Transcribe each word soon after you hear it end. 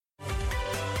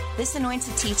This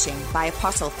anointed teaching by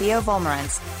Apostle Theo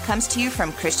Volmarans comes to you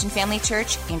from Christian Family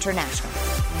Church International.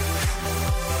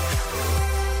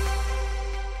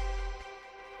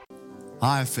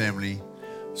 Hi, family.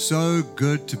 So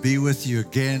good to be with you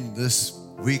again this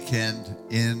weekend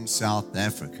in South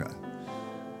Africa.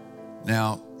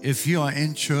 Now, if you are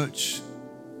in church,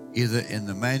 either in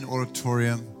the main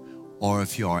auditorium or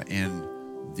if you are in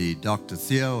the Dr.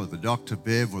 Theo or the Dr.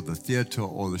 Bev or the theater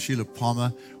or the Sheila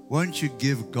Palmer, won't you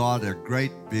give God a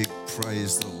great big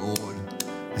praise the Lord?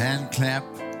 Hand clap.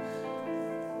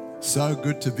 So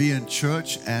good to be in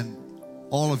church, and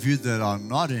all of you that are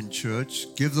not in church,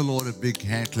 give the Lord a big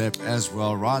hand clap as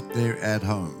well right there at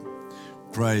home.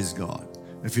 Praise God.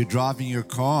 If you're driving your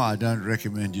car, I don't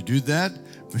recommend you do that,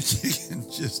 but you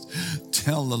can just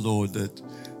tell the Lord that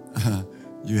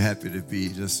you're happy to be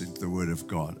listening to the Word of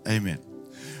God. Amen.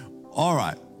 All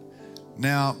right.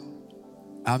 Now,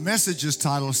 our message is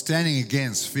titled Standing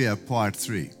Against Fear, Part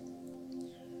 3.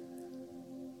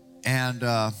 And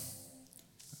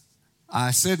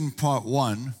I said in Part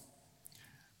 1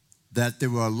 that there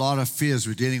were a lot of fears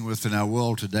we're dealing with in our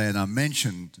world today, and I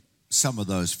mentioned some of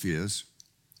those fears,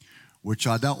 which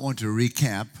I don't want to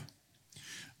recap.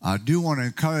 I do want to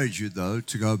encourage you, though,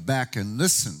 to go back and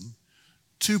listen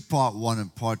to Part 1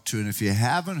 and Part 2, and if you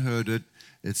haven't heard it,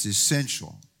 it's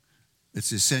essential.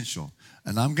 It's essential.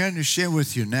 And I'm going to share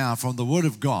with you now from the Word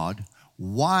of God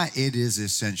why it is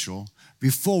essential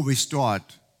before we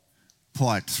start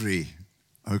Part 3,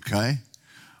 okay?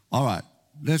 All right,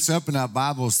 let's open our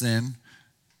Bibles then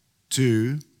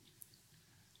to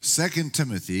 2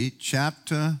 Timothy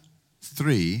chapter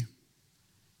 3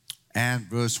 and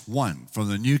verse 1 from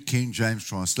the New King James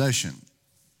Translation.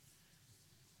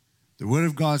 The Word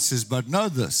of God says, "But know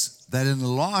this, that in the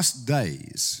last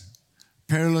days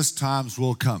perilous times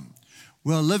will come."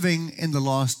 We're living in the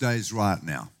last days right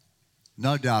now.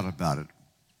 No doubt about it.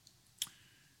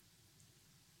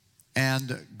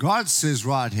 And God says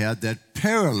right here that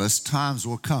perilous times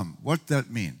will come. What does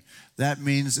that mean? That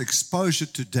means exposure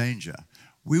to danger.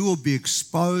 We will be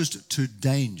exposed to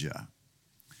danger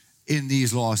in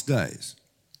these last days.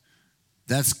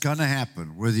 That's going to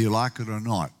happen, whether you like it or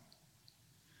not.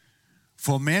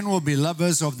 For men will be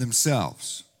lovers of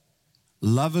themselves,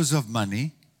 lovers of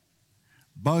money,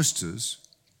 boasters,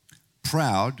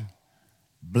 proud,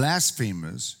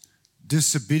 blasphemers,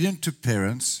 disobedient to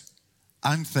parents,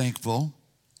 unthankful,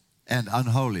 and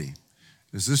unholy.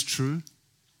 Is this true?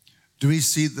 Do we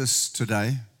see this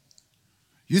today?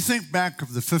 You think back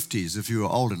of the 50s, if you were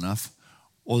old enough,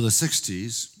 or the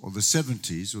 60s, or the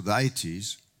 70s, or the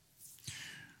 80s,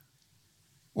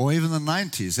 or even the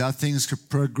 90s, how things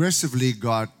progressively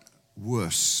got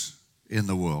worse in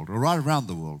the world, or right around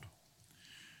the world.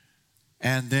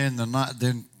 And then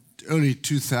early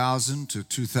 2000 to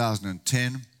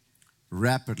 2010,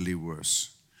 rapidly worse.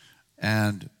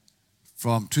 And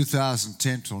from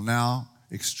 2010 till now,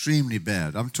 extremely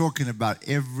bad. I'm talking about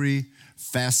every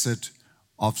facet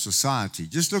of society.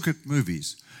 Just look at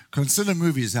movies. Consider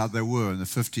movies how they were in the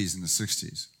 50s and the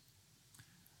 60s.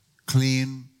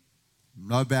 Clean,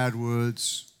 no bad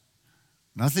words,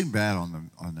 nothing bad on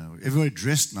them. Everybody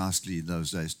dressed nicely in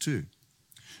those days too.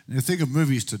 And you think of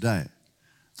movies today,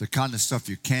 the kind of stuff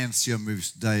you can see on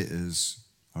movies today is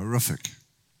horrific.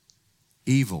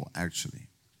 Evil, actually.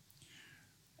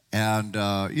 And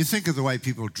you think of the way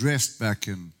people dressed back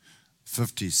in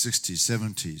 50s, 60s,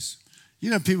 70s.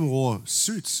 You know, people wore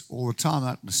suits all the time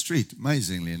out in the street,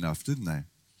 amazingly enough, didn't they?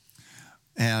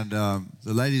 And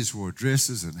the ladies wore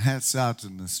dresses and hats out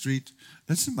in the street.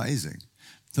 It's amazing.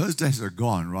 Those days are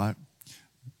gone, right?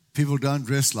 People don't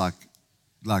dress like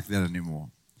that anymore.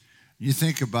 You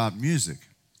think about music.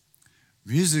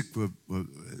 Music were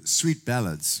sweet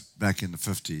ballads back in the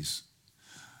 50s.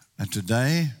 And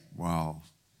today, wow,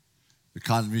 the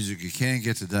kind of music you can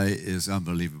get today is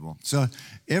unbelievable. So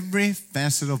every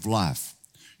facet of life,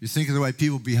 you think of the way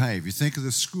people behave, you think of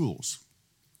the schools.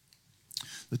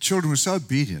 The children were so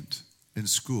obedient in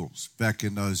schools back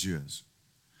in those years.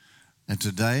 And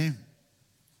today,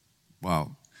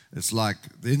 wow, it's like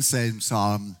the insane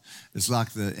asylum, it's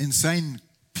like the insane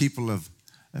people have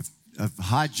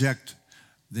hijacked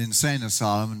the insane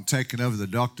asylum and taken over the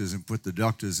doctors and put the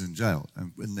doctors in jail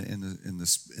and in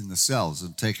the cells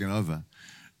and taken over.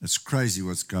 It's crazy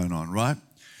what's going on, right?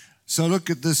 So look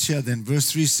at this here then.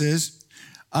 Verse 3 says,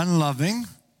 unloving,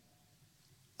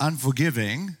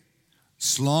 unforgiving,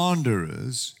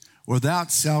 slanderers, without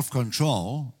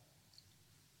self-control,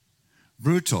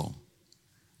 brutal,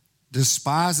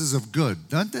 despisers of good.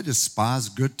 Don't they despise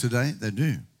good today? They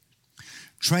do.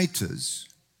 Traitors.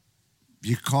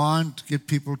 You can't get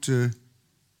people to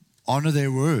honor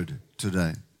their word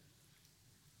today.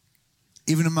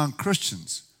 Even among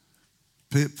Christians,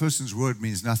 a person's word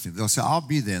means nothing. They'll say, I'll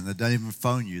be there, and they don't even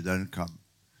phone you, they don't come.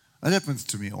 That happens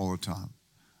to me all the time.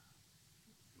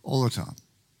 All the time.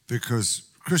 Because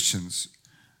Christians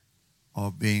are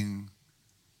being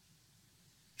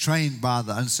trained by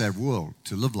the unsaved world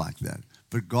to live like that.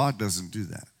 But God doesn't do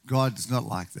that. God is not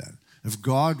like that. If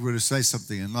God were to say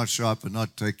something and not show up and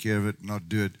not take care of it, and not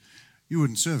do it, you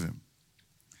wouldn't serve him.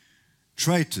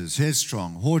 Traitors,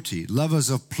 headstrong, haughty, lovers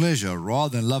of pleasure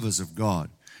rather than lovers of God,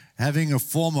 having a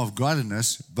form of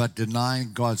godliness but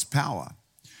denying God's power.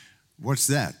 What's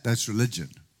that? That's religion.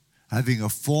 Having a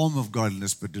form of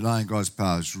godliness but denying God's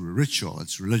power is ritual.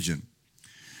 It's religion.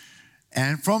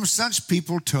 And from such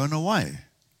people turn away.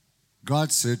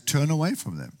 God said, turn away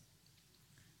from them.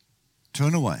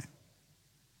 Turn away.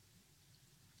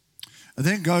 And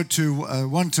then go to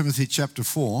 1 Timothy chapter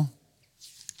 4.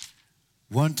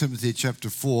 1 Timothy chapter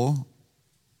 4,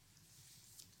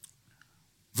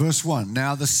 verse 1.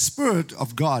 Now the Spirit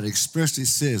of God expressly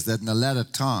says that in the latter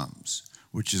times,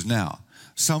 which is now,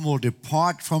 some will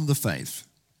depart from the faith.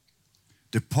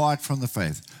 Depart from the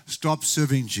faith. Stop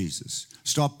serving Jesus.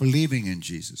 Stop believing in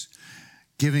Jesus.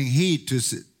 Giving heed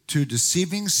to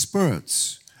deceiving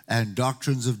spirits and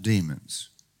doctrines of demons.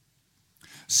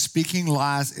 Speaking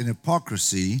lies in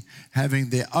hypocrisy,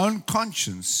 having their own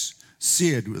conscience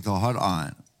seared with a hot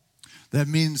iron. That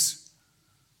means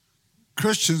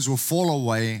Christians will fall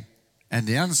away, and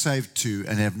the unsaved too,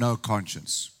 and have no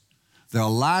conscience. They'll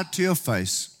lie to your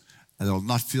face, and they'll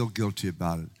not feel guilty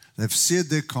about it. They've seared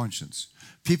their conscience.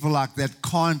 People like that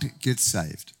can't get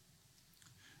saved.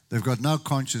 They've got no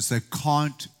conscience. They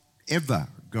can't ever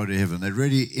go to heaven. They're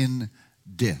already in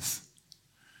death.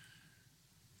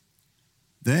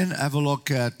 Then have a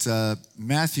look at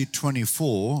Matthew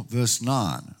 24, verse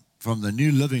 9. From the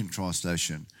New Living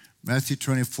Translation. Matthew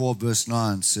 24, verse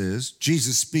 9 says,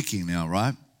 Jesus speaking now,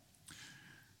 right?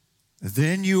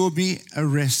 Then you will be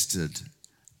arrested,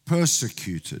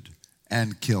 persecuted,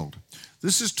 and killed.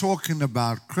 This is talking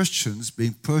about Christians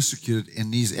being persecuted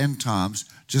in these end times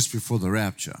just before the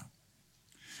rapture.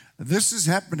 This is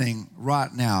happening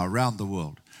right now around the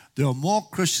world. There are more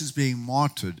Christians being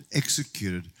martyred,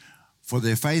 executed for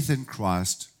their faith in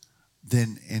Christ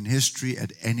than in history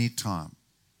at any time.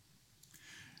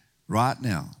 Right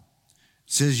now.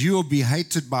 It says, you will be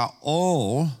hated by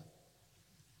all.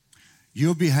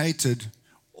 You'll be hated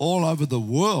all over the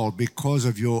world because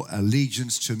of your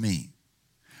allegiance to me.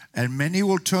 And many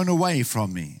will turn away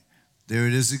from me. There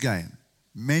it is again.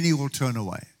 Many will turn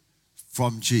away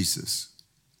from Jesus.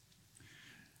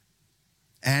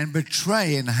 And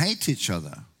betray and hate each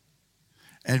other.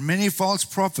 And many false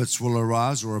prophets will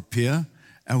arise or appear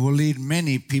and will lead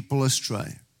many people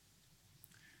astray.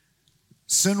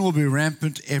 Sin will be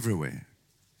rampant everywhere.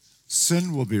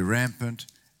 Sin will be rampant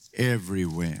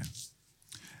everywhere.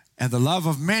 And the love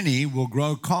of many will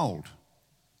grow cold.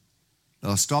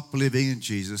 They'll stop believing in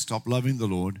Jesus, stop loving the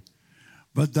Lord.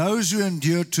 But those who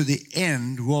endure to the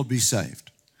end will be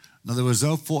saved. In other words,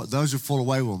 those who fall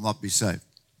away will not be saved.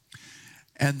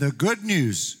 And the good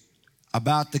news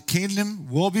about the kingdom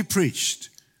will be preached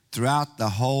throughout the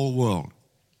whole world,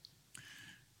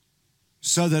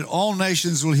 so that all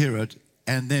nations will hear it.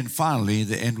 And then finally,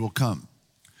 the end will come.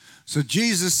 So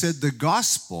Jesus said the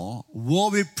gospel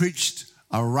will be preached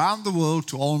around the world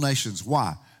to all nations.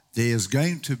 Why? There is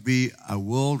going to be a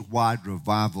worldwide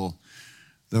revival.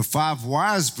 The 5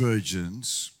 wise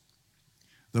virgins,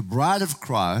 the bride of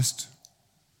Christ,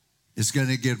 is going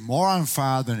to get more on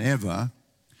fire than ever,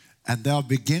 and they'll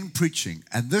begin preaching.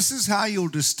 And this is how you'll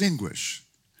distinguish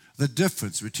the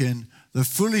difference between the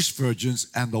foolish virgins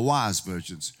and the wise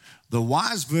virgins. The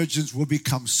wise virgins will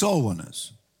become soul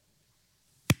winners.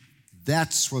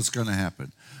 That's what's going to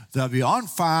happen. They'll be on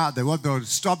fire. They won't be able to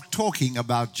stop talking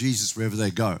about Jesus wherever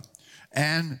they go.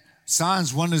 And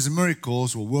signs, wonders, and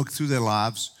miracles will work through their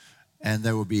lives, and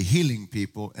they will be healing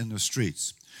people in the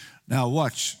streets. Now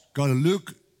watch. Go to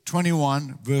Luke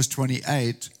 21, verse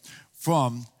 28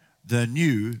 from the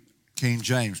New King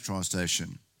James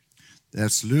translation.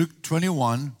 That's Luke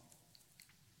 21,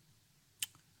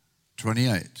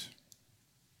 28.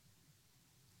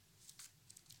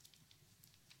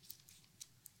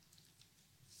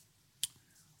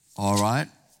 All right.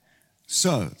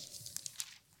 So,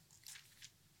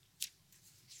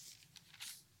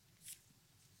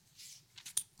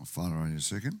 I'll find it on you in a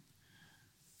second.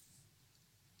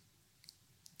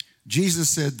 Jesus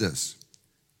said this,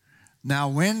 now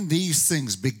when these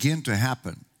things begin to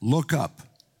happen, look up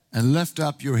and lift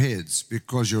up your heads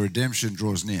because your redemption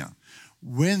draws near.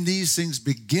 When these things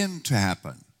begin to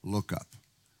happen, look up.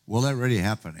 Well, they're already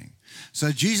happening.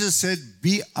 So Jesus said,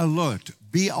 be alert,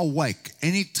 be awake.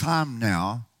 Any time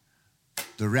now,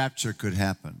 the rapture could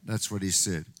happen. That's what he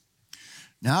said.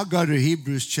 Now go to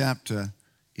Hebrews chapter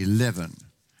 11.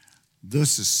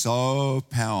 This is so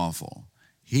powerful.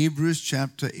 Hebrews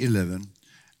chapter 11,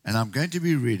 and I'm going to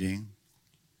be reading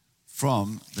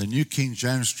from the New King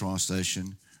James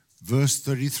translation, verse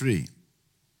 33.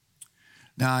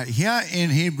 Now, here in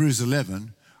Hebrews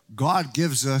 11, God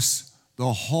gives us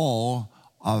the hall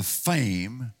of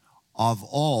fame of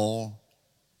all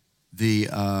the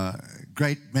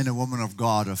great men and women of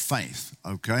God of faith,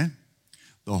 okay?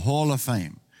 The hall of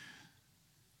fame.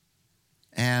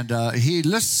 And he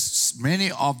lists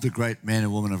many of the great men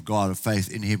and women of God of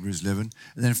faith in Hebrews 11.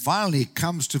 And then finally he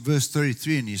comes to verse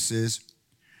 33 and he says,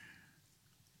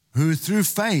 who through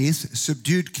faith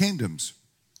subdued kingdoms.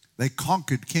 They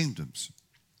conquered kingdoms.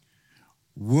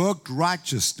 Worked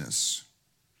righteousness.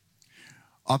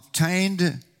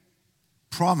 Obtained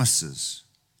promises.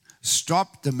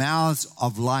 Stopped the mouths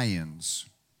of lions,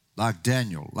 like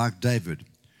Daniel, like David.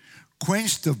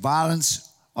 Quenched the violence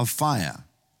of fire.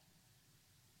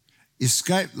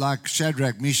 Escaped like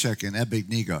Shadrach, Meshach, and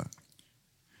Abednego.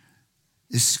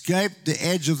 Escaped the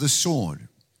edge of the sword.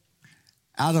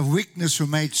 Out of weakness were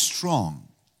made strong.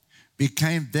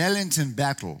 Became valiant in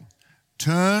battle.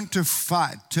 Turned to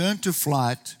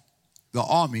flight the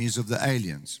armies of the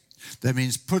aliens. That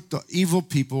means put the evil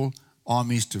people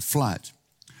armies to flight.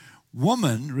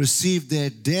 Women received their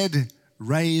dead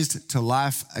raised to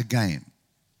life again.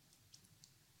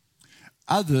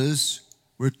 Others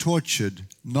were tortured,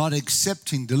 not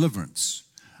accepting deliverance.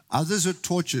 Others were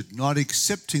tortured, not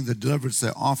accepting the deliverance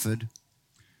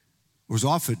was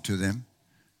offered to them,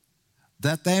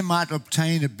 that they might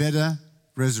obtain a better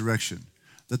resurrection.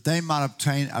 That they might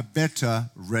obtain a better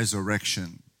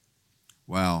resurrection.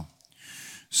 Wow.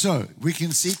 So we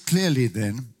can see clearly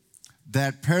then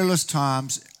that perilous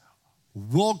times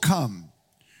will come.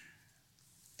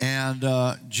 And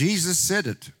Jesus said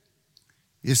it.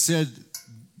 He said,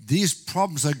 these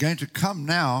problems are going to come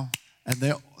now, and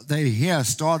they're here,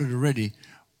 started already.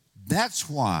 That's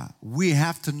why we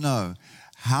have to know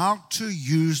how to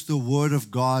use the Word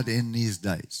of God in these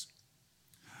days.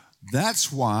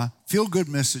 That's why feel-good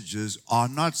messages are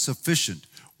not sufficient.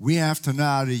 We have to know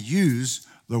how to use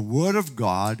the Word of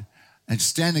God and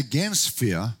stand against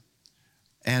fear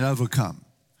and overcome.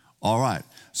 All right,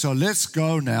 so let's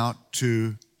go now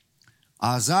to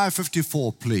Isaiah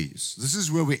 54, please. This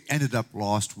is where we ended up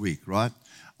last week, right?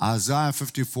 Isaiah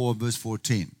 54, verse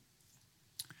 14.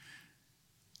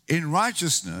 In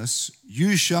righteousness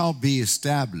you shall be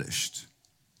established.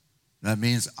 That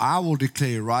means I will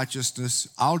declare righteousness.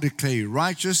 I'll declare you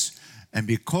righteous, and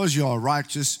because you are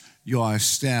righteous, you are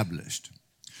established.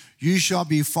 You shall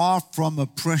be far from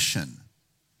oppression,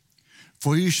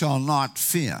 for you shall not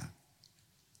fear.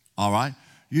 All right?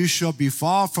 You shall be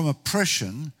far from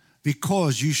oppression,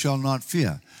 because you shall not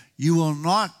fear. You will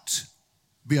not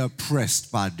be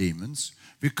oppressed by demons,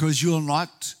 because you will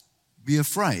not be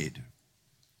afraid.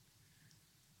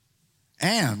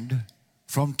 And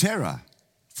from terror,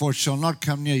 for it shall not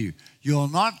come near you. You will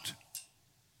not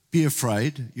be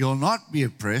afraid, you will not be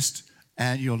oppressed,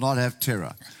 and you will not have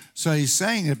terror. So he's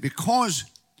saying that because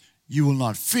you will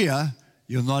not fear,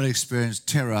 you'll not experience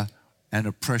terror and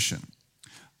oppression.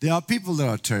 There are people that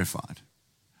are terrified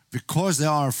because they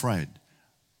are afraid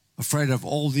of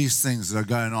all these things that are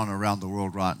going on around the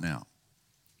world right now.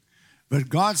 But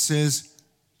God says,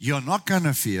 you're not going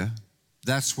to fear.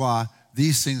 That's why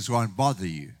these things won't bother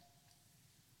you.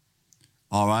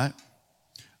 All right?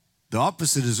 The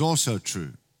opposite is also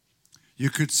true. You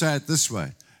could say it this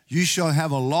way. You shall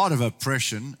have a lot of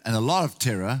oppression and a lot of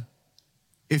terror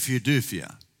if you do fear.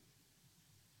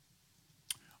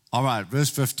 All right, verse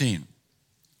 15.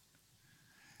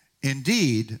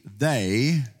 Indeed,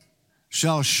 they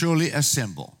shall surely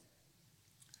assemble.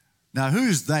 Now,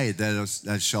 who's they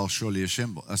that shall surely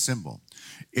assemble?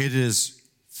 It is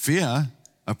fear,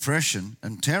 oppression,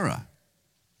 and terror.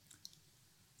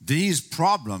 These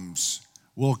problems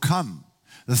will come.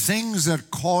 The things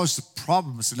that cause the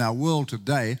problems in our world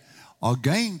today are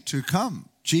going to come.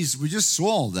 Jesus, we just saw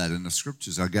all that in the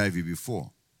scriptures I gave you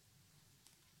before.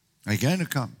 They're going to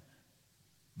come.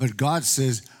 But God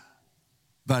says,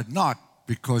 but not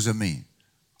because of me.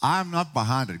 I'm not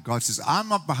behind it. God says, I'm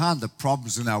not behind the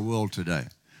problems in our world today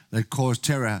that cause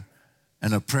terror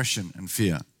and oppression and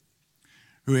fear.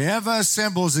 Whoever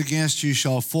assembles against you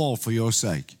shall fall for your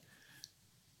sake.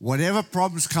 Whatever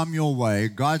problems come your way,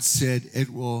 God said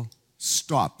it will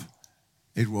stop.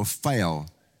 It will fail.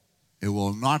 It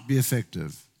will not be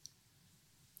effective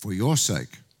for your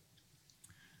sake.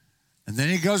 And then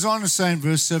he goes on to say in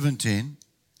verse 17,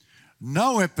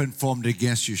 no weapon formed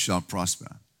against you shall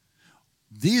prosper.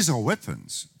 These are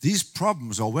weapons. These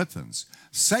problems are weapons.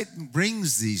 Satan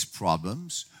brings these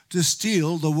problems to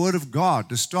steal the word of God,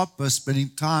 to stop us spending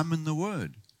time in the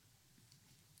word,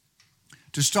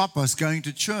 to stop us going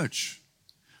to church.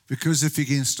 Because if he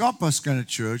can stop us going to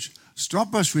church,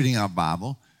 stop us reading our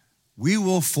Bible, we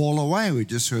will fall away. We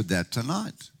just heard that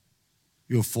tonight.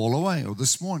 You'll fall away, or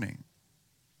this morning.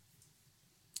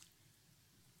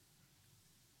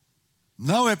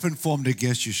 No weapon formed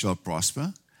against you shall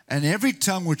prosper, and every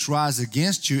tongue which rises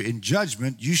against you in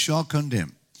judgment you shall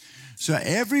condemn. So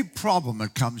every problem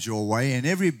that comes your way and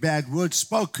every bad word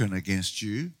spoken against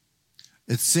you,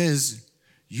 it says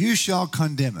you shall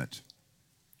condemn it.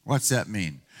 What's that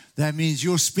mean? That means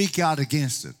you'll speak out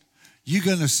against it. You're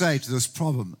going to say to this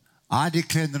problem, I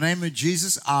declare in the name of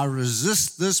Jesus, I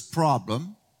resist this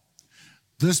problem.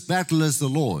 This battle is the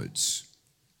Lord's.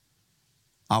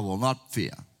 I will not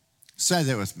fear. Say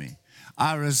that with me.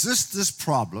 I resist this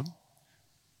problem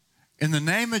in the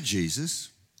name of Jesus.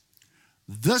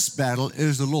 This battle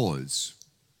is the Lord's.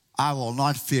 I will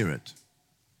not fear it.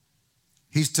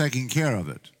 He's taking care of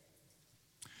it.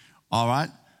 All right?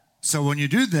 So when you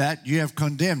do that, you have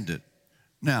condemned it.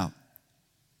 Now,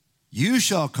 you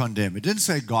shall condemn. It didn't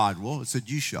say God will. It said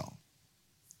you shall.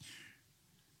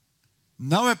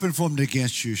 No weapon formed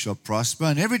against you shall prosper,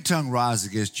 and every tongue rise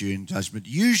against you in judgment.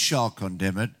 You shall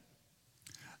condemn it.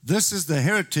 This is the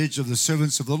heritage of the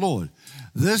servants of the Lord.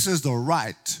 This is the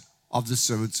right of the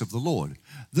servants of the Lord.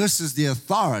 This is the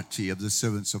authority of the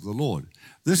servants of the Lord.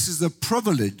 This is the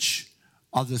privilege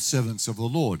of the servants of the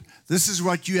Lord. This is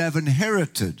what you have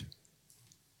inherited.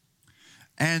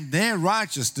 And their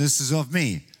righteousness is of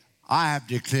me. I have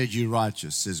declared you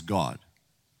righteous, says God.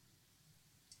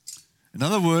 In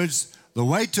other words, the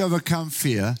way to overcome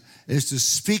fear is to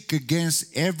speak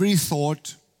against every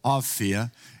thought of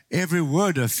fear, every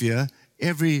word of fear,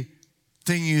 everything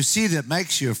you see that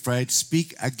makes you afraid,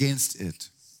 speak against it.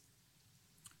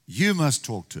 You must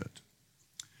talk to it.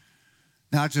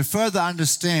 Now, to further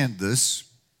understand this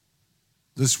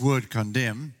word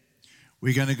condemn,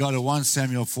 we're going to go to 1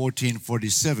 Samuel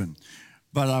 14:47.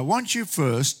 But I want you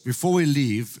first, before we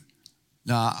leave,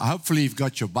 now hopefully you've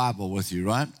got your Bible with you,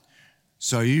 right?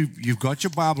 So you've got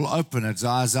your Bible open at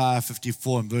Isaiah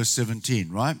 54 and verse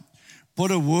 17, right?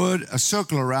 Put a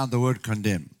circle around the word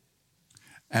condemn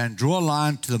and draw a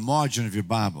line to the margin of your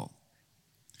Bible.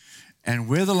 And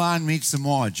where the line meets the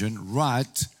margin,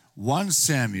 write 1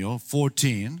 Samuel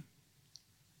 14,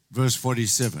 verse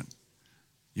 47.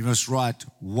 You must write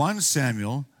 1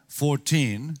 Samuel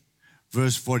 14,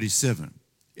 verse 47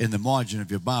 in the margin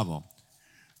of your Bible.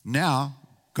 Now,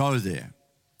 go there.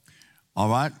 All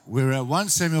right, we're at 1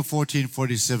 Samuel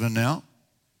 14:47 now.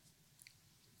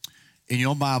 In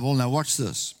your Bible, now watch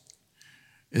this.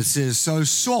 It says, so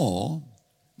Saul,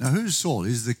 now who's Saul?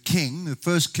 He's the king, the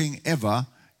first king ever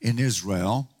in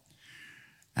Israel.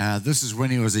 This is when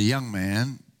he was a young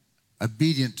man,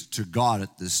 obedient to God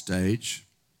at this stage,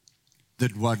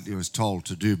 did what he was told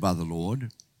to do by the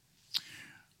Lord.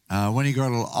 When he got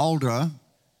a little older,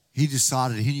 he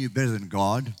decided he knew better than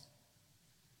God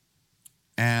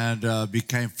and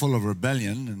became full of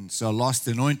rebellion, and so lost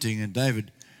the anointing, and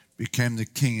David became the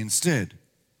king instead.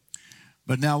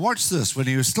 But now watch this. When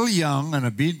he was still young and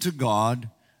obedient to God,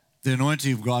 the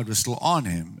anointing of God was still on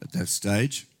him at that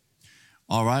stage.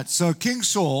 All right, so King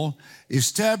Saul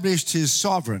established his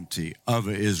sovereignty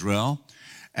over Israel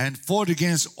and fought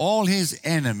against all his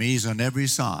enemies on every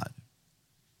side.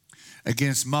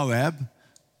 Against Moab,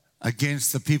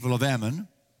 against the people of Ammon,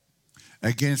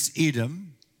 against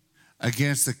Edom,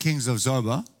 against the kings of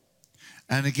Zobah,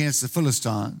 and against the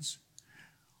Philistines.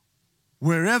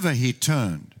 Wherever he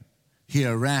turned, he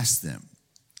harassed them.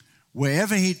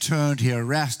 Wherever he turned, he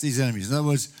harassed his enemies. In other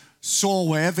words, Saul,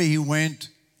 wherever he went,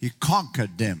 he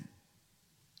conquered them.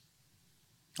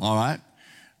 All right?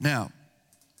 Now,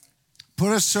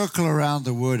 put a circle around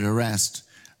the word harassed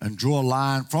and draw a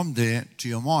line from there to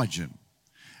your margin.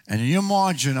 And in your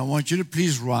margin, I want you to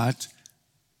please write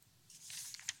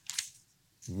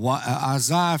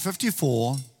Isaiah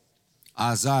 54,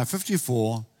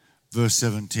 verse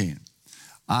 17.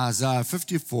 Isaiah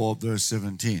 54, verse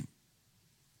 17.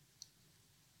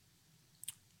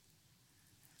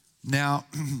 Now,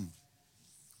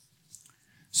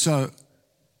 so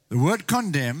the word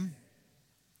condemn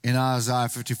in Isaiah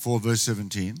 54, verse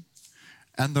 17,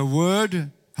 and the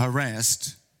word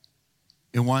harassed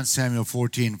in 1 Samuel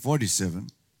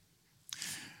 14:47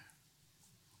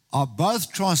 are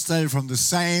both translated from the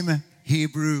same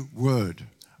Hebrew word.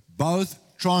 Both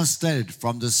translated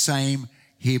from the same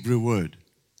Hebrew word.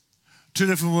 Two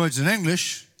different words in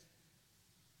English,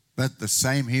 but the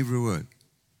same Hebrew word.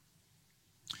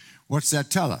 What's that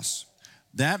tell us?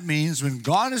 That means when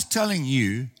God is telling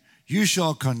you, you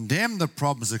shall condemn the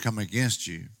problems that come against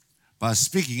you by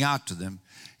speaking out to them,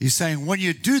 He's saying when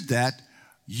you do that,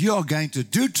 you're going to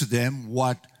do to them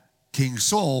what King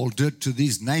Saul did to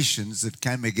these nations that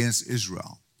came against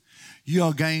Israel. You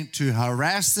are going to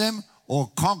harass them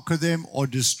or conquer them or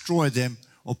destroy them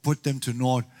or put them to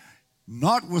naught,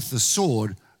 not with the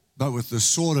sword, but with the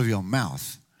sword of your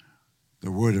mouth,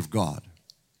 the word of God.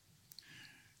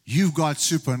 You've got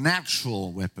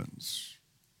supernatural weapons,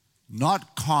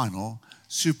 not carnal,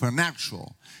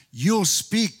 supernatural. You'll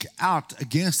speak out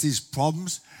against these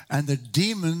problems, and the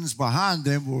demons behind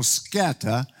them will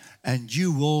scatter, and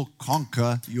you will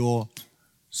conquer your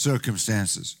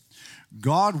circumstances.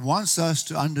 God wants us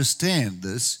to understand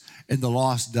this in the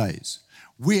last days.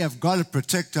 We have got to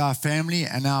protect our family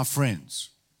and our friends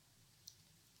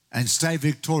and stay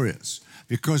victorious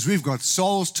because we've got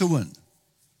souls to win.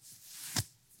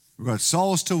 We've got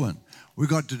souls to win. We've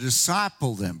got to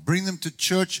disciple them, bring them to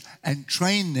church and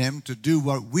train them to do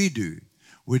what we do.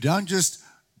 We don't just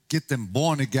get them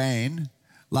born again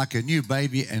like a new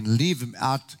baby and leave them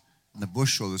out in the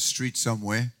bush or the street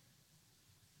somewhere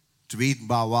to be eaten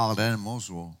by wild animals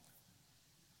or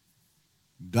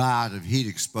die out of heat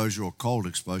exposure or cold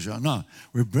exposure. No,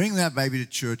 we bring that baby to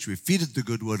church, we feed it the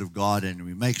good word of God, and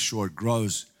we make sure it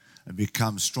grows and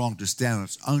becomes strong to stand on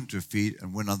its own 2 feet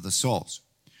and win other souls.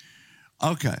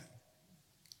 Okay.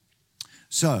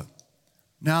 So,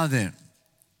 now then,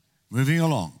 moving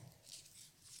along.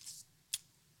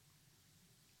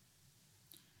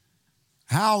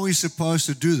 How are we supposed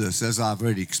to do this? As I've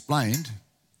already explained,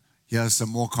 here's some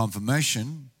more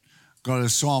confirmation. Go to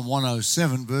Psalm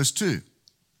 107, verse 2.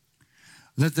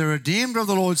 Let the redeemed of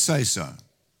the Lord say so,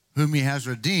 whom He has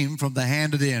redeemed from the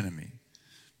hand of the enemy.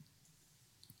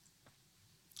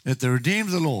 Let the redeemed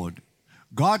of the Lord.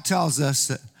 God tells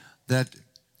us that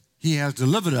He has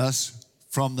delivered us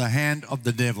from the hand of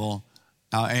the devil,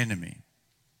 our enemy.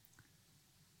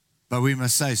 But we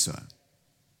must say so.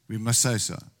 We must say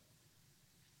so.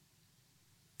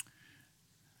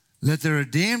 Let the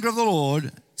redeemed of the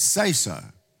Lord say so,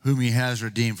 whom He has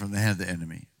redeemed from the hand of the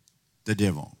enemy, the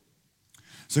devil.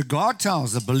 So God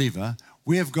tells the believer,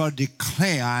 we have got to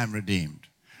declare I am redeemed.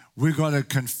 We've got to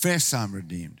confess I'm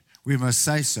redeemed. We must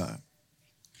say so.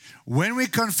 When we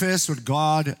confess what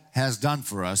God has done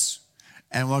for us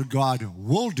and what God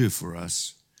will do for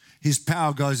us, His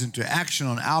power goes into action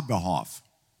on our behalf,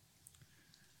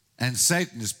 and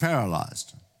Satan is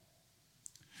paralyzed.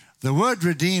 The word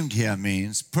redeemed here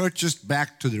means purchased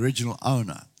back to the original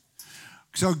owner.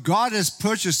 So God has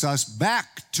purchased us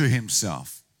back to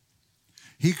Himself.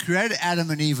 He created Adam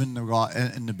and Eve in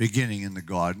the beginning in the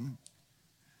garden,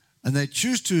 and they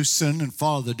choose to sin and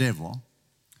follow the devil,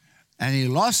 and He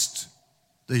lost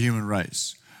the human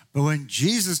race. But when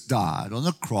Jesus died on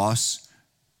the cross,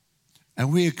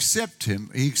 and we accept Him,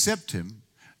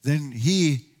 then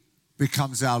He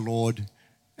becomes our Lord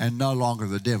and no longer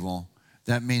the devil.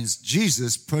 That means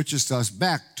Jesus purchased us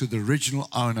back to the original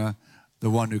owner, the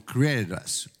one who created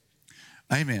us.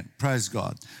 Amen. Praise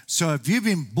God. So if you've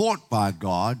been bought by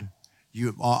God,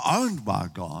 you are owned by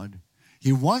God,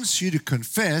 He wants you to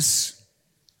confess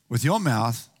with your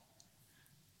mouth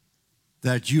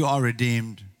that you are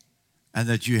redeemed and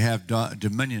that you have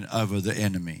dominion over the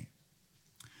enemy.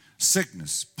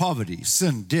 Sickness, poverty,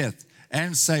 sin, death,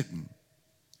 and Satan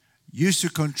used to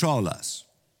control us,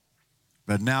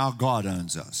 but now God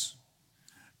owns us.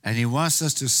 And He wants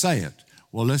us to say it.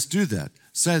 Well, let's do that.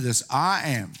 Say this: I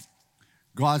am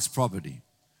God's property.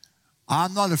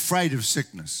 I'm not afraid of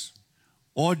sickness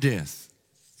or death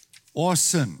or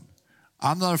sin.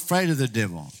 I'm not afraid of the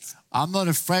devil. I'm not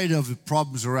afraid of the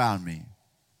problems around me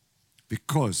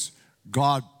because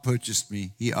God purchased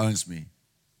me. He owns me.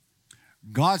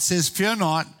 God says, fear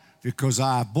not, because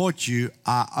I bought you,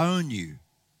 I own you.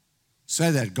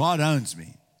 Say that, God owns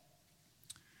me.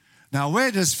 Now,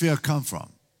 where does fear come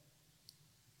from?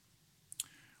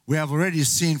 We have already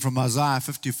seen from Isaiah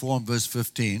 54 and verse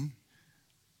 15.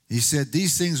 He said,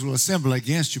 these things will assemble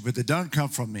against you, but they don't come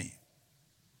from me.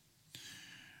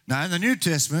 Now, in the New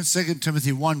Testament, 2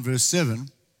 Timothy 1 verse 7,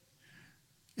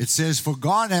 it says, for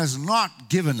God has not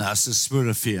given us a spirit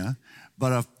of fear,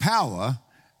 but of power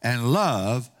and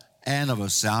love and of a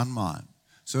sound mind.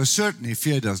 So certainly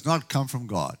fear does not come from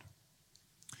God.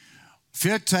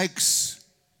 Fear takes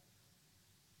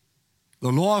the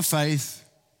law of faith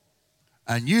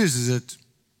and uses it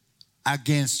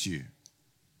against you.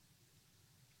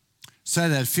 Say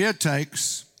that fear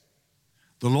takes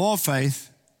the law of faith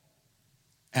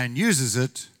and uses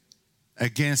it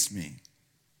against me.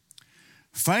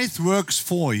 Faith works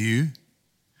for you.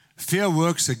 Fear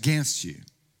works against you.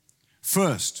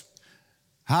 First,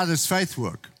 how does faith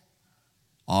work?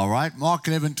 All right, Mark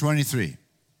 11:23.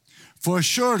 For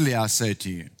assuredly I say to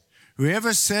you,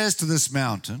 whoever says to this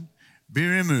mountain, be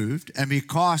removed and be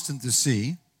cast into the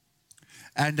sea,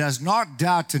 and does not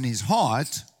doubt in his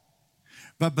heart,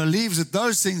 but believes that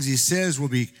those things he says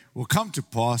will come to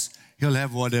pass, he'll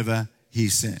have whatever he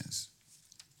says.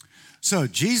 So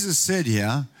Jesus said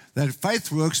here that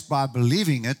faith works by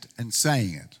believing it and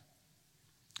saying it.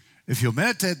 If you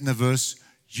meditate in the verse,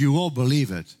 you will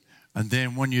believe it. And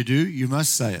then when you do, you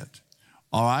must say it.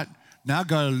 All right? Now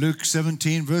go to Luke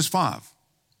 17, verse 5.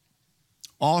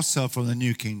 Also from the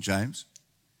New King James.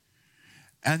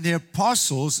 And the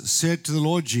apostles said to the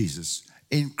Lord Jesus,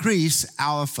 increase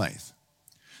our faith.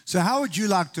 So how would you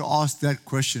like to ask that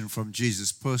question from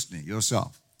Jesus personally,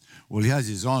 yourself? Well, here's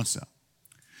his answer.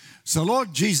 So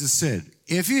Lord Jesus said,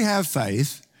 if you have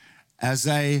faith as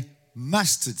a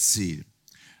mustard seed.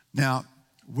 Now,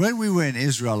 when we were in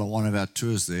Israel on one of our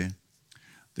tours there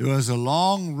was a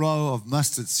long row of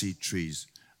mustard seed trees.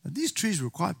 And these trees were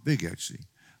quite big, actually.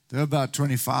 They were about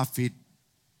 25 feet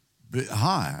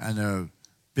high, and they were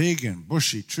big and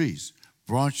bushy trees,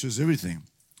 branches, everything.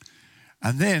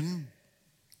 And then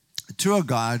the tour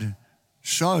guide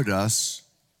showed us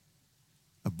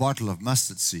a bottle of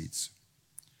mustard seeds.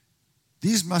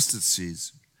 These mustard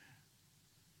seeds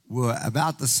were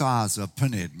about the size of a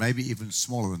pinhead, maybe even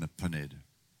smaller than a pinhead.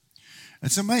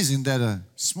 It's amazing that a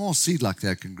small seed like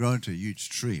that can grow into a huge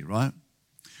tree, right?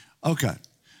 Okay.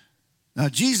 Now,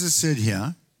 Jesus said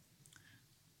here,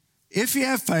 if you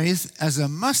have faith as a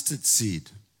mustard seed,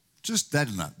 just that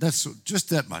enough. That's just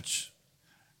that much.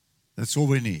 That's all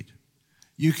we need.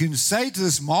 You can say to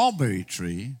this mulberry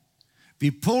tree,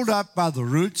 be pulled up by the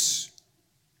roots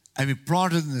and be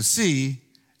planted in the sea,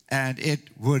 and it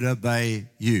would obey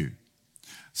you.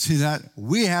 See that?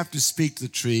 We have to speak to the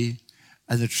tree,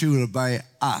 and the tree will obey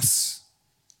us.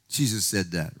 Jesus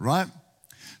said that, right?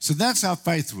 So that's how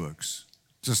faith works.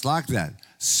 Just like that.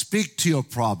 Speak to your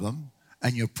problem,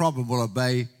 and your problem will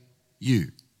obey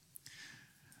you.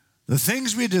 The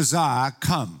things we desire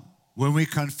come when we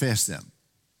confess them.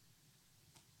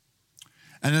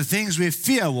 And the things we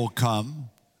fear will come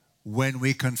when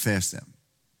we confess them.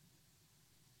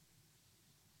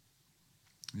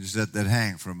 Just let that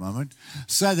hang for a moment.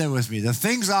 Say that with me. The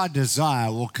things I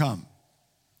desire will come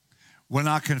when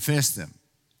I confess them.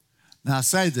 Now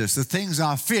say this. The things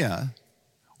I fear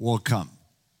will come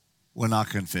when I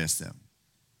confess them.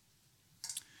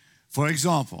 For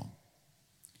example,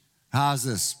 how's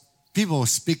this? People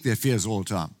speak their fears all the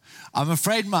time. I'm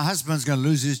afraid my husband's going to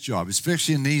lose his job,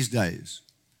 especially in these days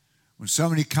when so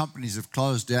many companies have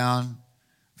closed down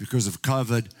because of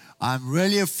COVID. I'm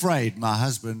really afraid my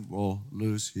husband will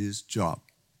lose his job.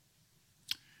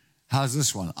 How's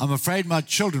this one? I'm afraid my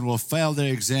children will fail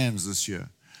their exams this year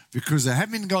because they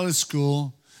haven't been going to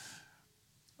school,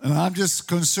 and I'm just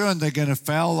concerned they're going to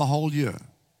fail the whole year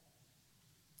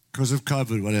because of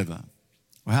COVID, whatever.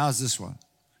 Well, how's this one?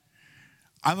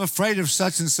 I'm afraid of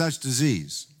such and such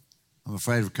disease. I'm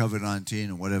afraid of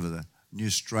COVID-19 or whatever, the new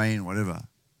strain, whatever.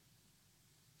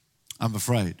 I'm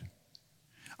afraid.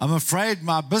 I'm afraid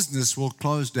my business will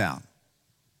close down.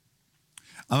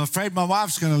 I'm afraid my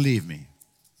wife's going to leave me.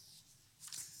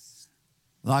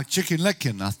 Like Chicken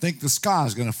Licken, I think the sky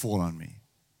is going to fall on me.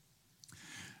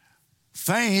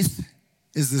 Faith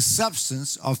is the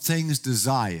substance of things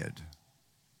desired.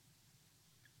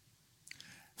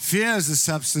 Fear is the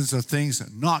substance of things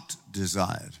not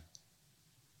desired.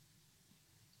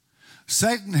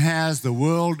 Satan has the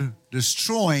world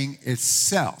destroying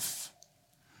itself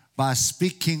by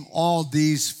speaking all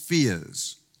these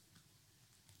fears.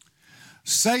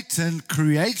 Satan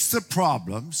creates the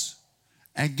problems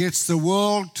and gets the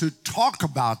world to talk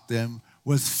about them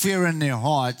with fear in their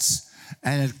hearts,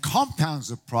 and it compounds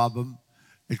the problem.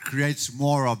 It creates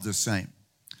more of the same.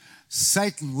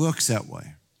 Satan works that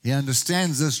way. He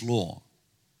understands this law.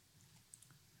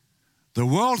 The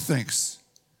world thinks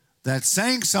that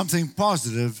saying something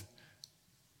positive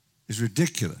is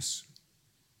ridiculous.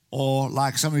 Or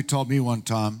like somebody told me one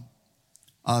time,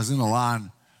 I was in a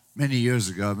line many years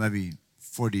ago, maybe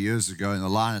 40 years ago, in the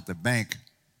line at the bank,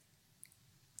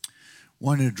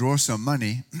 wanted to draw some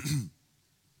money.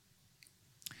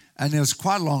 And there was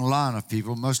quite a long line of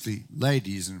people, mostly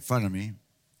ladies in front of me.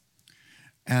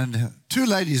 And two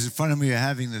ladies in front of me are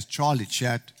having this Charlie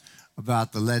chat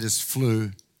about the latest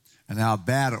flu and how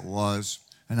bad it was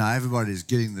and how everybody's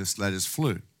getting this latest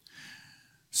flu.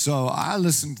 So I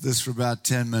listened to this for about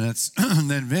 10 minutes,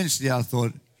 and then eventually I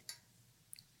thought,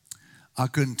 I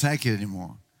couldn't take it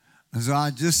anymore. And so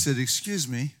I just said, excuse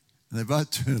me. And they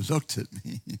both looked at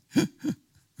me.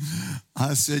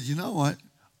 I said, you know what?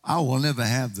 I will never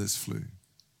have this flu.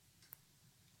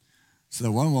 So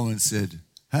the one woman said,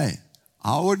 hey,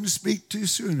 I wouldn't speak too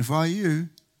soon if I were you.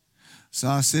 So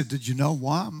I said, did you know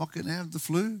why I'm not going to have the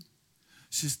flu?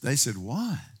 They said,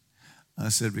 why? I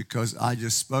said, because I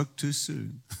just spoke too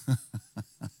soon.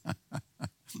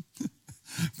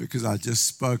 Because I just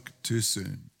spoke too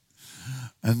soon.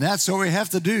 And that's what we have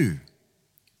to do.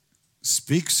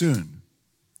 Speak soon.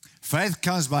 Faith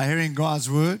comes by hearing God's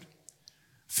word.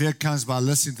 Fear comes by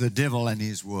listening to the devil and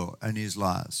his world and his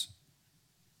lies.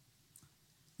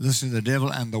 Listening to the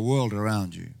devil and the world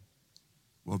around you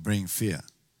will bring fear.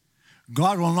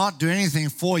 God will not do anything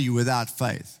for you without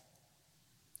faith.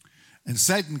 And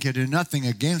Satan can do nothing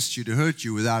against you to hurt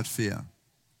you without fear.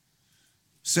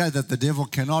 Say that the devil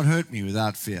cannot hurt me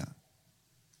without fear.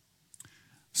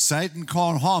 Satan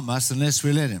can't harm us unless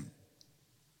we let him.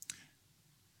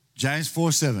 James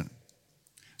 4:7.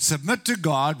 Submit to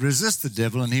God, resist the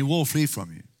devil, and he will flee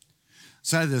from you.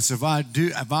 Say this, if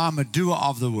I'm a doer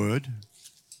of the word,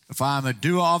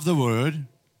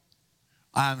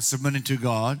 I am submitting to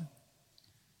God.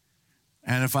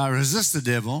 And if I resist the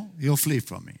devil, he'll flee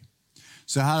from me.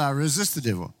 So how do I resist the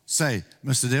devil? Say,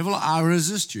 Mr. Devil, I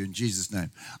resist you in Jesus'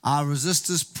 name. I resist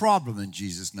this problem in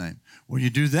Jesus' name. When you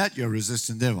do that, you're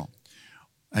resisting the devil.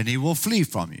 And he will flee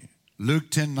from you.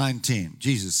 Luke 10:19,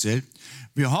 Jesus said,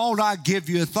 behold, I give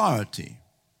you authority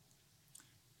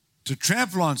to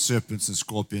trample on serpents and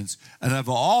scorpions and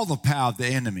over all the power of the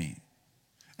enemy.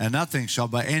 And nothing shall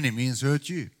by any means hurt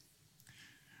you.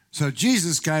 So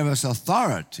Jesus gave us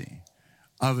authority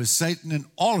over Satan and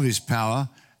all of his power.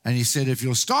 And he said, if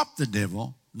you'll stop the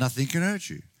devil, nothing can hurt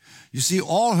you. You see,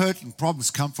 all hurt and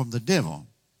problems come from the devil.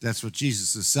 That's what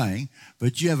Jesus is saying.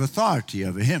 But you have authority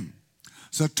over him.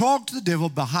 So talk to the devil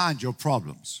behind your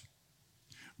problems.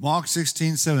 Mark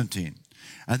 16:17.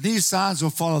 And these signs will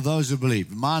follow those who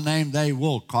believe. In my name they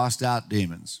will cast out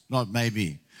demons. Not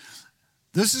maybe.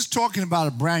 This is talking about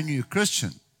a brand new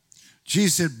Christian.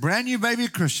 Jesus said, brand new baby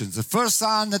Christians. The first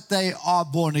sign that they are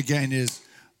born again is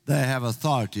they have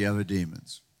authority over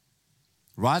demons.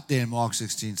 Right there in Mark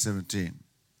 16:17.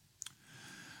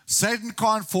 Satan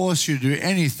can't force you to do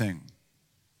anything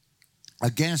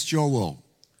against your will.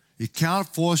 He can't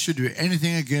force you to do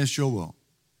anything against your will.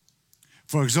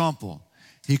 For example,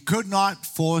 he could not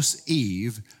force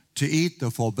Eve to eat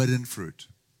the forbidden fruit.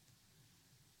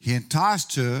 He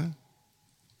enticed her,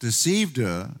 deceived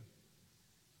her,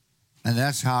 and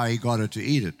that's how he got her to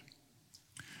eat it.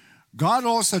 God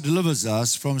also delivers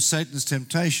us from Satan's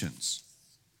temptations.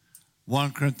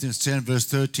 1 Corinthians 10 verse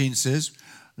 13 says,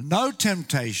 no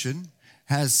temptation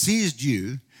has seized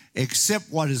you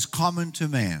except what is common to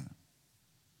man.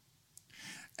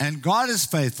 And God is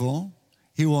faithful.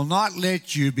 He will not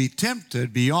let you be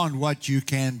tempted beyond what you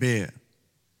can bear.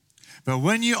 But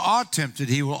when you are tempted,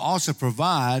 he will also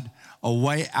provide a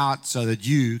way out so that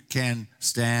you can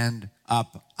stand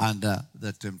up under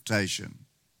the temptation.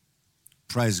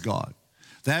 Praise God.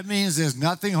 That means there's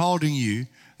nothing holding you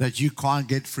that you can't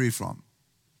get free from.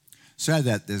 Say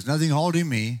that. There's nothing holding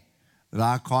me that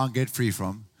I can't get free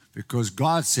from, because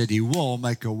God said he will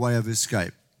make a way of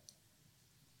escape.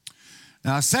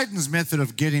 Now, Satan's method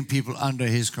of getting people under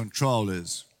his control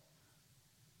is,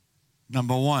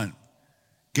 number one,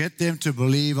 get them to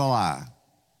believe a lie.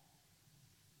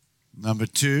 Number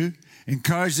two,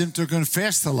 encourage them to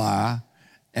confess the lie,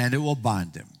 and it will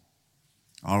bind them.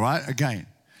 All right? Again,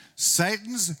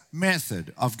 Satan's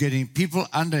method of getting people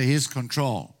under his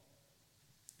control.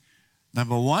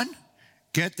 Number one,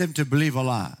 get them to believe a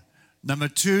lie. Number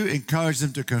two, encourage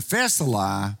them to confess the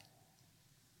lie,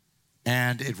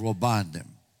 and it will bind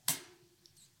them.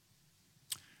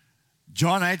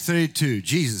 John 8:32,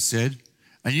 Jesus said,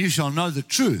 and you shall know the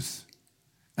truth,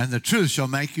 and the truth shall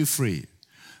make you free.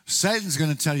 Satan's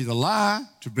going to tell you the lie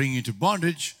to bring you to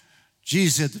bondage.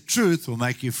 Jesus said the truth will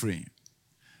make you free.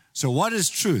 So what is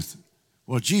truth?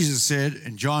 Well, Jesus said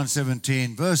in John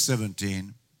 17, verse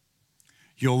 17,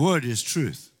 your word is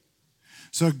truth.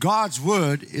 So God's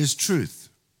word is truth.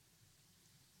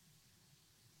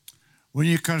 When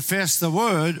you confess the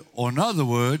word or know the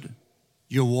word,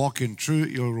 you'll walk in truth,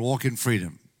 you'll walk in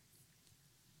freedom.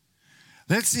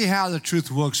 Let's see how the truth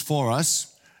works for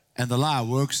us and the lie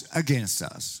works against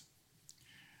us.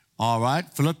 All right,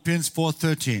 Philippians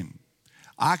 4:13.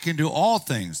 I can do all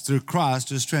things through Christ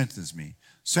who strengthens me.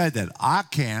 Say that. I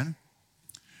can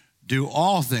do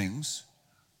all things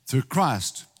through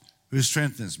Christ who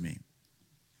strengthens me.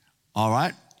 All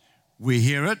right, we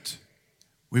hear it,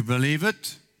 we believe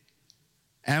it,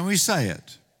 and we say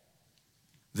it.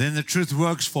 then the truth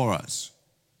works for us.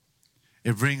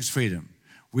 It brings freedom.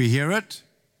 We hear it,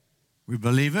 we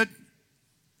believe it,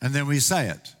 and then we say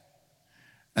it.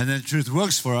 And then truth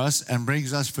works for us and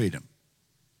brings us freedom.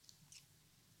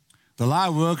 The lie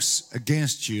works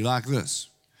against you like this.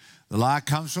 The lie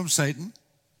comes from Satan.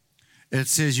 It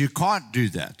says you can't do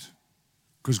that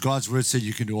because God's word said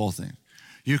you can do all things.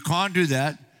 You can't do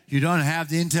that. You don't have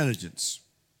the intelligence.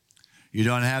 You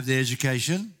don't have the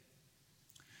education.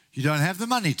 You don't have the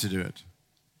money to do it.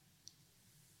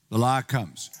 The lie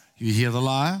comes. You hear the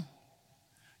lie.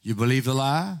 You believe the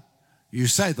lie. You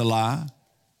say the lie.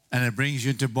 And it brings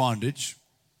you into bondage.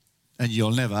 And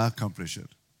you'll never accomplish it.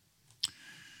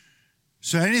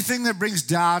 So anything that brings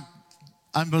doubt,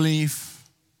 unbelief,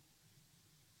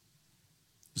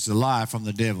 is a lie from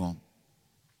the devil.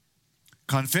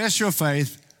 Confess your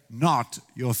faith, not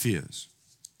your fears.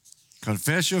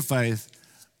 Confess your faith,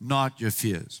 not your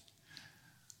fears.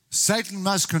 Satan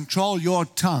must control your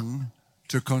tongue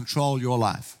to control your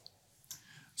life.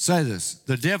 Say this,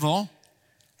 the devil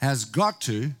has got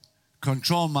to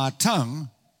control my tongue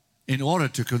in order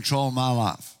to control my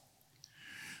life.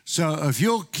 So if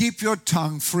you'll keep your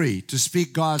tongue free to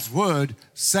speak God's word,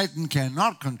 Satan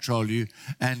cannot control you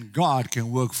and God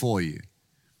can work for you.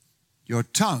 Your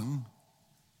tongue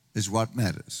is what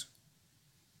matters.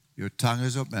 Your tongue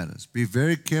is what matters. Be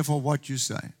very careful what you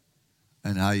say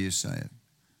and how you say it,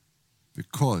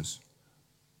 because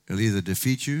it'll either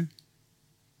defeat you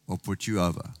or put you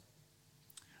over.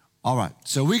 All right,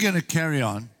 so we're going to carry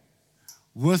on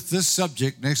with this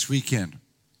subject next weekend.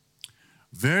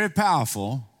 Very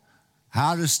powerful,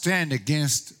 how to stand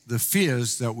against the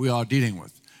fears that we are dealing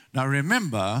with. Now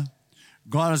remember,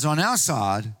 God is on our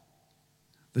side.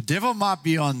 The devil might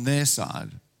be on their side,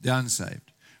 the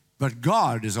unsaved, but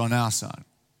God is on our side.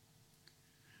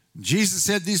 Jesus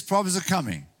said these problems are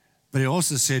coming, but he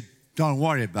also said, don't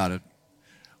worry about it.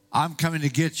 I'm coming to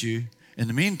get you. In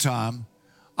the meantime,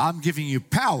 I'm giving you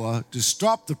power to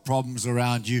stop the problems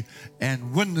around you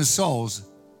and win the souls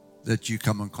that you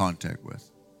come in contact with.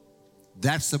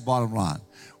 That's the bottom line.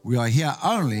 We are here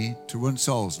only to win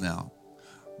souls now.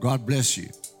 God bless you.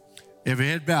 Every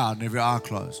head bowed and every eye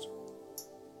closed.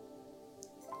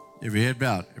 Every head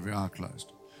bowed, every eye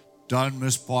closed. Don't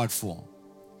miss part 4.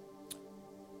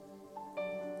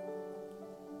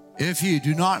 If you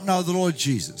do not know the Lord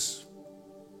Jesus,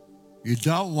 you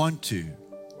don't want to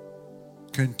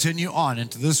continue on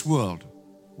into this world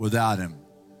without him,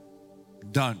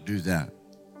 don't do that.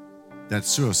 That's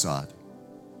suicide.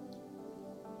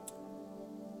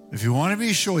 If you want to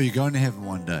be sure you're going to heaven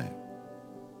one day,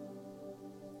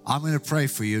 I'm going to pray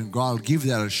for you, and God will give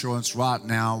you that assurance right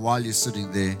now while you're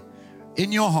sitting there.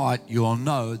 In your heart, you will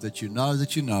know that you know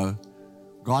that you know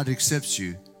God accepts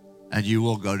you and you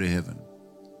will go to heaven.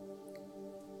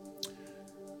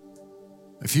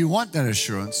 If you want that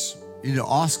assurance, you need to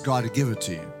ask God to give it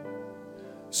to you.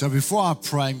 So before I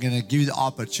pray, I'm going to give you the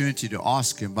opportunity to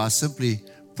ask him by simply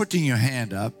putting your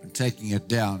hand up and taking it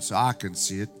down so I can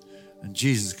see it and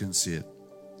Jesus can see it.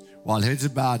 While heads are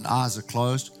bowed and eyes are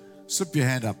closed, slip your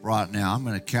hand up right now. I'm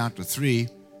going to count to 3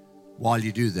 while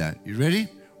you do that. You ready?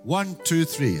 1, 2,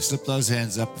 3. Slip those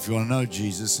hands up if you want to know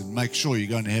Jesus and make sure you're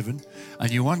going to heaven.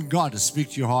 And you want God to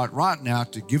speak to your heart right now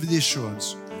to give you the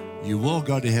assurance you will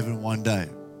go to heaven one day.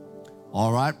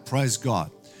 All right? Praise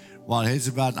God. While heads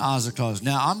are bowed and eyes are closed.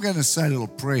 Now, I'm going to say a little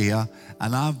prayer here,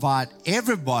 and I invite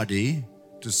everybody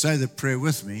to say the prayer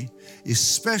with me,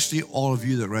 especially all of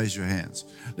you that raise your hands.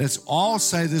 Let's all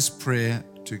say this prayer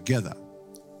together.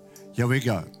 Here we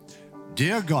go.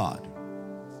 Dear God,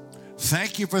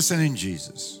 thank you for sending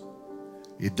Jesus.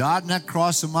 He died on that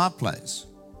cross in my place,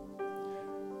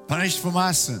 punished for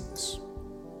my sins.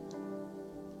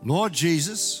 Lord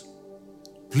Jesus,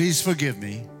 please forgive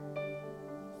me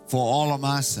for all of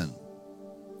my sin.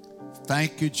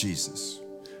 Thank you, Jesus.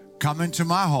 Come into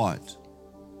my heart.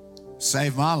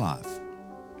 Save my life.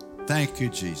 Thank you,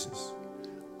 Jesus.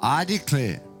 I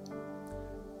declare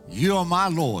you are my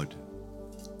Lord,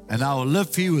 and I will live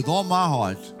for you with all my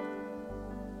heart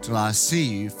till I see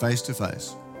you face to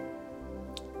face.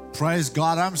 Praise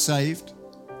God, I'm saved.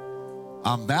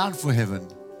 I'm bound for heaven.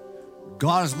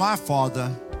 God is my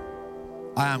Father.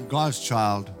 I am God's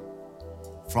child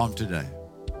from today.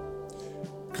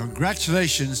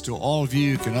 Congratulations to all of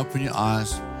you who can open your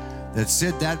eyes that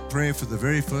said that prayer for the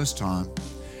very first time.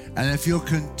 And if you'll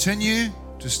continue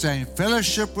to stay in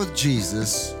fellowship with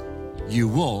Jesus, you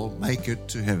will make it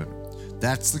to heaven.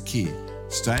 That's the key.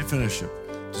 Stay in fellowship.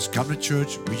 Just come to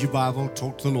church, read your Bible,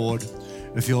 talk to the Lord.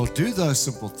 If you'll do those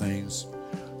simple things,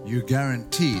 you're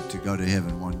guaranteed to go to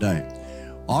heaven one day.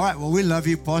 All right, well, we love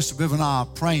you. Pastor Bev and I are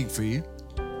praying for you.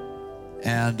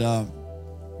 And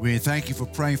we thank you for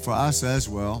praying for us as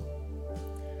well.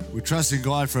 We're trusting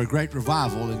God for a great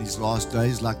revival in these last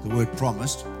days, like the word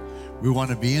promised. We want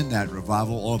to be in that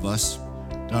revival, all of us,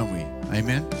 don't we?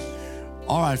 Amen?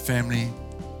 All right, family,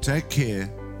 take care.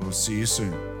 We'll see you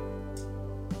soon.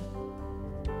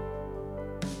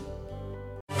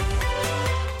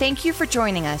 Thank you for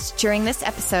joining us during this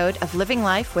episode of Living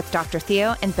Life with Dr.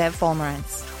 Theo and Bev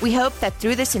Vollmerans. We hope that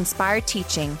through this inspired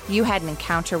teaching, you had an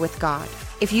encounter with God.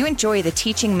 If you enjoy the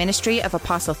teaching ministry of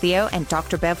Apostle Theo and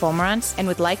Dr. Bev Vollmerans and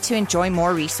would like to enjoy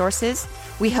more resources,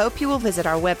 we hope you will visit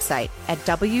our website at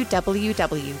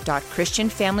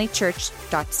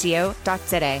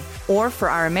www.christianfamilychurch.co.za, or for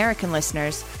our American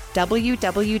listeners,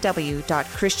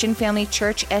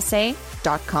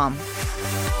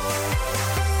 www.christianfamilychurchsa.com.